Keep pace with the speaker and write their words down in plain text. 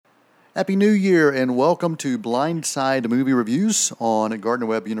Happy New Year and welcome to Blindside Movie Reviews on Gardner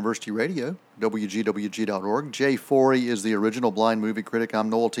Webb University Radio, WGWG.org. Jay Forey is the original blind movie critic. I'm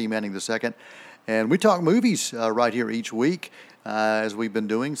Noel T. Manning II. And we talk movies right here each week, as we've been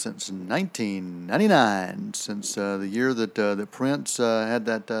doing since 1999, since the year that Prince had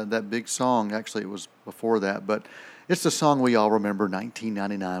that big song. Actually, it was before that, but it's the song we all remember,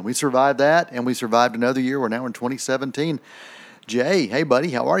 1999. We survived that, and we survived another year. We're now in 2017. Jay, hey buddy,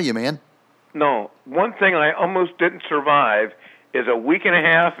 how are you, man? No, one thing I almost didn't survive is a week and a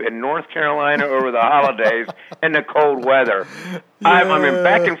half in North Carolina over the holidays and the cold weather. Yeah.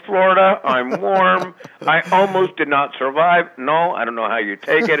 Back in Florida. I'm warm. I almost did not survive. No, I don't know how you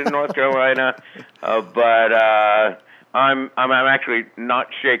take it in North Carolina, but I'm actually not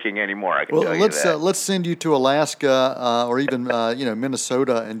shaking anymore. I can tell you that. Let's send you to Alaska or even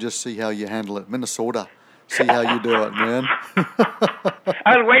Minnesota and just see how you handle it. Minnesota. See how you do it, man.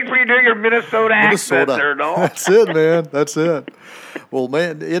 I was waiting for you to do your Minnesota accent there, no? That's it, man. That's it. Well,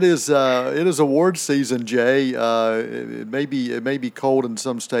 man, it is award season, Jay. It may be cold in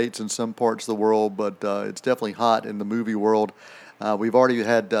some states and some parts of the world, but it's definitely hot in the movie world. We've already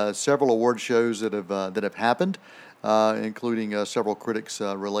had several award shows that have happened, including several critics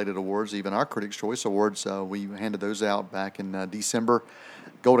related awards, even our Critics' Choice Awards. We handed those out back in December.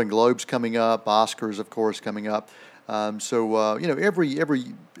 Golden Globes coming up, Oscars, of course, coming up. Always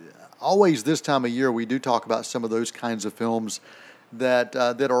this time of year, we do talk about some of those kinds of films that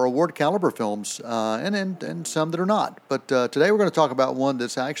are award caliber films, and some that are not. But today we're going to talk about one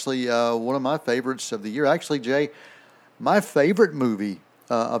that's actually one of my favorites of the year. Actually, Jay, my favorite movie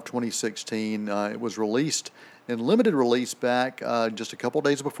of 2016. It was released in limited release back just a couple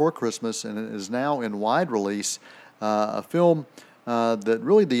days before Christmas, and it is now in wide release. A film. That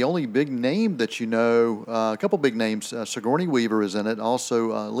really the only big name that you know, a couple big names, Sigourney Weaver is in it. Also,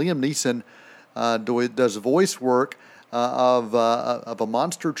 Liam Neeson does voice work of a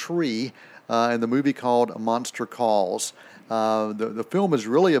monster tree in the movie called Monster Calls. The film is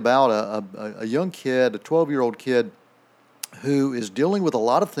really about a young kid, a 12-year-old kid, who is dealing with a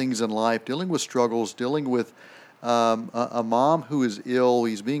lot of things in life, dealing with struggles, dealing with a mom who is ill.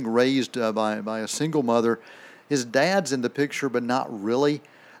 He's being raised by a single mother. His dad's in the picture, but not really.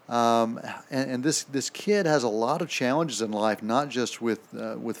 And this kid has a lot of challenges in life, not just with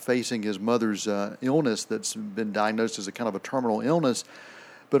facing his mother's illness that's been diagnosed as a kind of a terminal illness,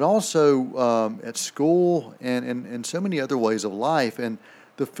 but also at school and so many other ways of life. And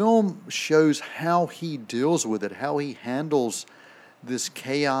the film shows how he deals with it, how he handles this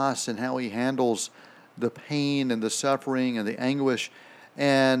chaos, and how he handles the pain and the suffering and the anguish.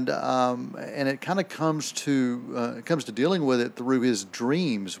 And it kind of comes to dealing with it through his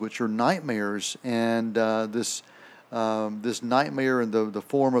dreams, which are nightmares, and this nightmare in the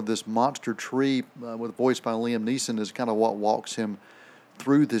form of this monster tree, voiced by Liam Neeson, is kind of what walks him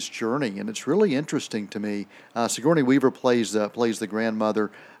through this journey, and it's really interesting to me. Sigourney Weaver plays the grandmother.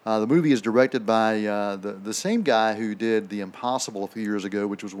 The movie is directed by the same guy who did The Impossible a few years ago,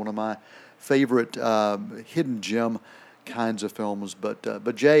 which was one of my favorite hidden gem kinds of films.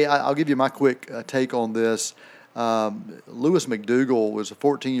 But Jay, I'll give you my quick take on this. Lewis McDougall was a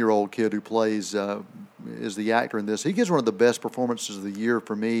 14-year-old kid who is the actor in this. He gives one of the best performances of the year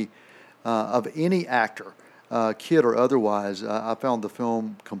for me of any actor, kid or otherwise. I found the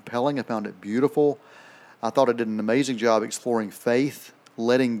film compelling. I found it beautiful. I thought it did an amazing job exploring faith,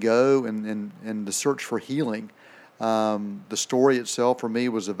 letting go, and the search for healing. The story itself for me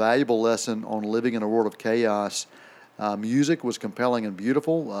was a valuable lesson on living in a world of chaos. Music was compelling and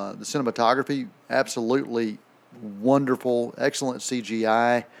beautiful. The cinematography, absolutely wonderful, excellent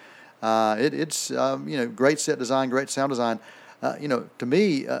CGI. It's great set design, great sound design. To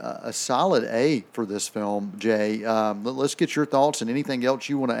me, a solid A for this film, Jay. Let's get your thoughts and anything else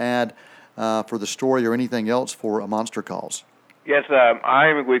you want to add for the story or anything else for Monster Calls. Yes,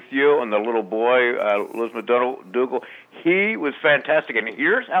 I'm with you on the little boy, Lewis McDougall. He was fantastic, and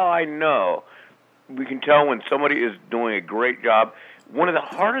here's how I know. We can tell when somebody is doing a great job. One of the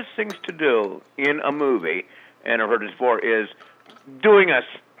hardest things to do in a movie, and I've heard this before, is doing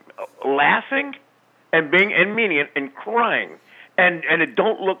laughing and meaning it and crying, and it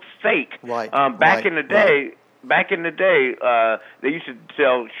don't look fake. Right. Back in the day, they used to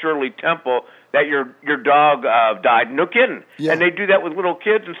tell Shirley Temple that your dog died. No kidding. Yeah. And they do that with little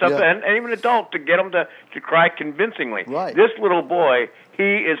kids and stuff, and even adults, to get them to cry convincingly. Right. This little boy,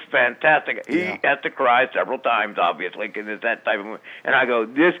 he is fantastic. He has to cry several times, obviously, because it's that type of movie. And I go,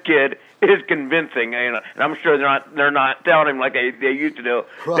 this kid is convincing, and I'm sure they're not telling him like they used to do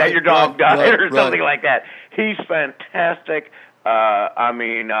that your dog died or something like that. He's fantastic. I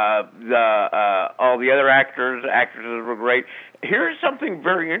mean, all the other actresses were great. Here's something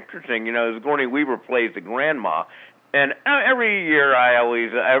very interesting. You know, Sigourney Weaver plays the grandma, and every year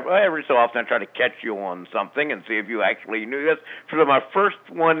every so often I try to catch you on something and see if you actually knew this. For my first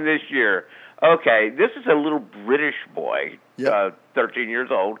one this year, okay, this is a little British boy, 13 years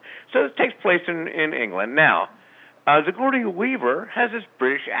old. So it takes place in England. Now, Sigourney Weaver has this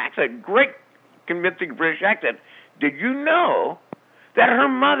British accent, great, convincing British accent. Did you know that her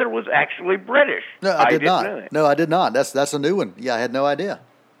mother was actually British? No, I did not. Know that. No, I did not. That's a new one. Yeah, I had no idea.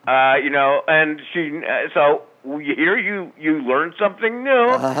 You know, and she so here you learned something new,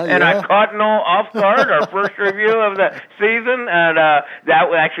 and I caught no off guard. Our first review of the season, and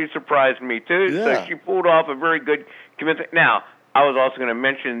that actually surprised me too. Yeah. So she pulled off a very good convincing. Now, I was also going to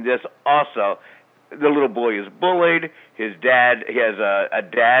mention this also. The little boy is bullied. He has a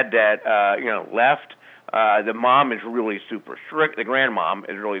dad that left. The mom is really super strict. The grandmom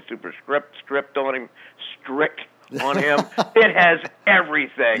is really super strict on him. It has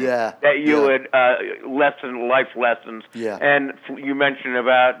everything that you would life lessons. Yeah. And you mentioned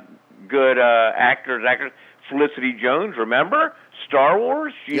about good actors. Felicity Jones, remember Star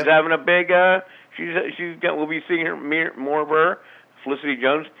Wars? She's having a big. We'll be seeing more of her. Felicity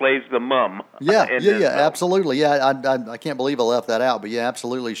Jones plays the mum. Absolutely. Yeah, I can't believe I left that out, but yeah,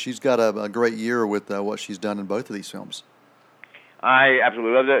 absolutely. She's got a great year with what she's done in both of these films. I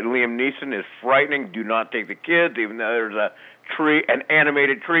absolutely love that. Liam Neeson is frightening. Do not take the kids, even though there's an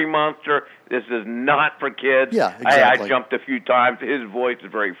animated tree monster. This is not for kids. Yeah, exactly. I jumped a few times. His voice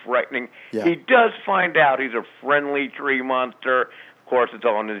is very frightening. Yeah. He does find out he's a friendly tree monster. Of course, it's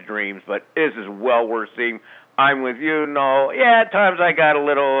all in his dreams, but this is well worth seeing. I'm with you, no. Yeah, at times I got a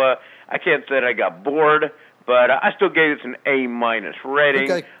little, I can't say that I got bored, but I still gave this an A- rating.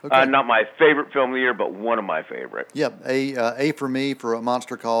 Okay. Not my favorite film of the year, but one of my favorite. Yep, A for me for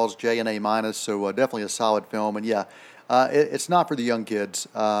Monster Calls, J and A-, so definitely a solid film. And it's not for the young kids.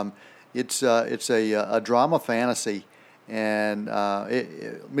 It's a drama fantasy, and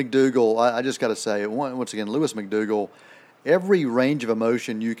McDougall, I just got to say, once again, Lewis McDougall, every range of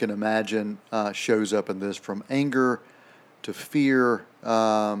emotion you can imagine shows up in this, from anger to fear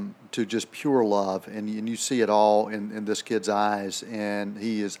to just pure love. And you see it all in this kid's eyes, and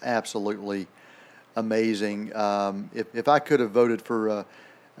he is absolutely amazing. If I could have voted for,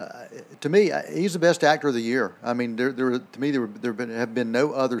 to me, he's the best actor of the year. I mean, there have been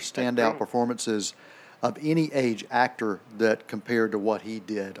no other standout performances of any age actor that compared to what he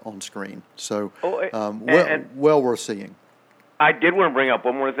did on screen. So, well worth seeing. I did want to bring up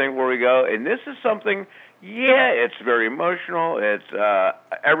one more thing before we go, and this is something, it's very emotional, it's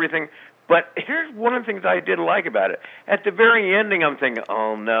everything, but here's one of the things I did like about it. At the very ending, I'm thinking,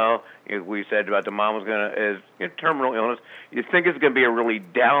 oh no, we said about the mom is terminal illness, you think it's going to be a really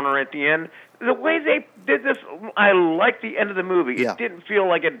downer at the end. The way they did this, I liked the end of the movie. Yeah. It didn't feel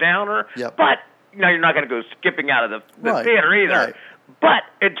like a downer, Yep. but you're not going to go skipping out of the theater either. Right. But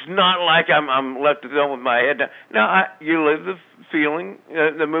it's not like I'm left alone with my head down. No, you live the feeling,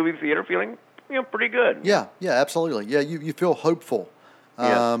 the movie theater feeling, pretty good. Yeah, absolutely. Yeah, you feel hopeful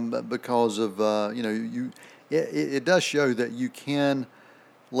because of it does show that you can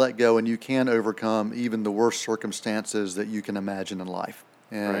let go and you can overcome even the worst circumstances that you can imagine in life.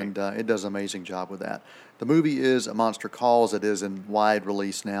 And it does an amazing job with that. The movie is A Monster Calls. It is in wide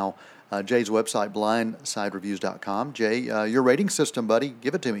release now. Jay's website, blindsidereviews.com. Jay, your rating system, buddy,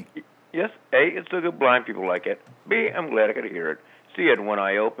 give it to me. Yes, A, it's so good blind people like it. B, I'm glad I could hear it. C, I had one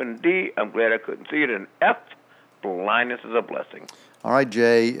eye open. D, I'm glad I couldn't see it. And F, blindness is a blessing. All right,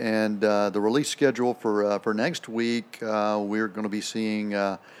 Jay, and the release schedule for next week, we're going to be seeing...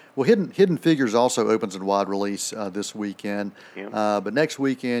 Hidden Figures also opens in wide release this weekend. Yeah. But next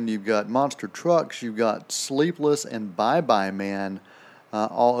weekend, you've got Monster Trucks, you've got Sleepless, and Bye Bye Man,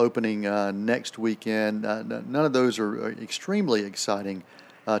 all opening next weekend. None of those are extremely exciting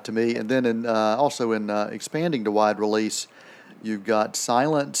to me. And then also in expanding to wide release, you've got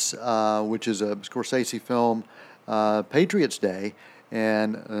Silence, which is a Scorsese film, Patriots Day,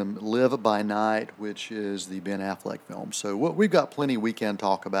 and Live by Night, which is the Ben Affleck film. So we've got plenty we can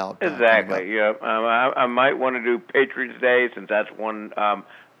talk about. Exactly. Yeah. I might want to do Patriots Day, since that's one.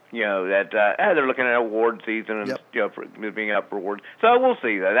 They're looking at award season and for being up for awards. So we'll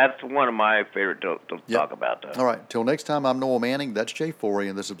see. That's one of my favorite to talk about. All right. Till next time, I'm Noel Manning. That's Jay Forey,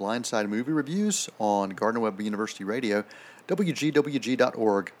 and this is Blindside Movie Reviews on Gardner Webb University Radio,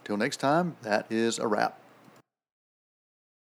 WGWG.org. Till next time, that is a wrap.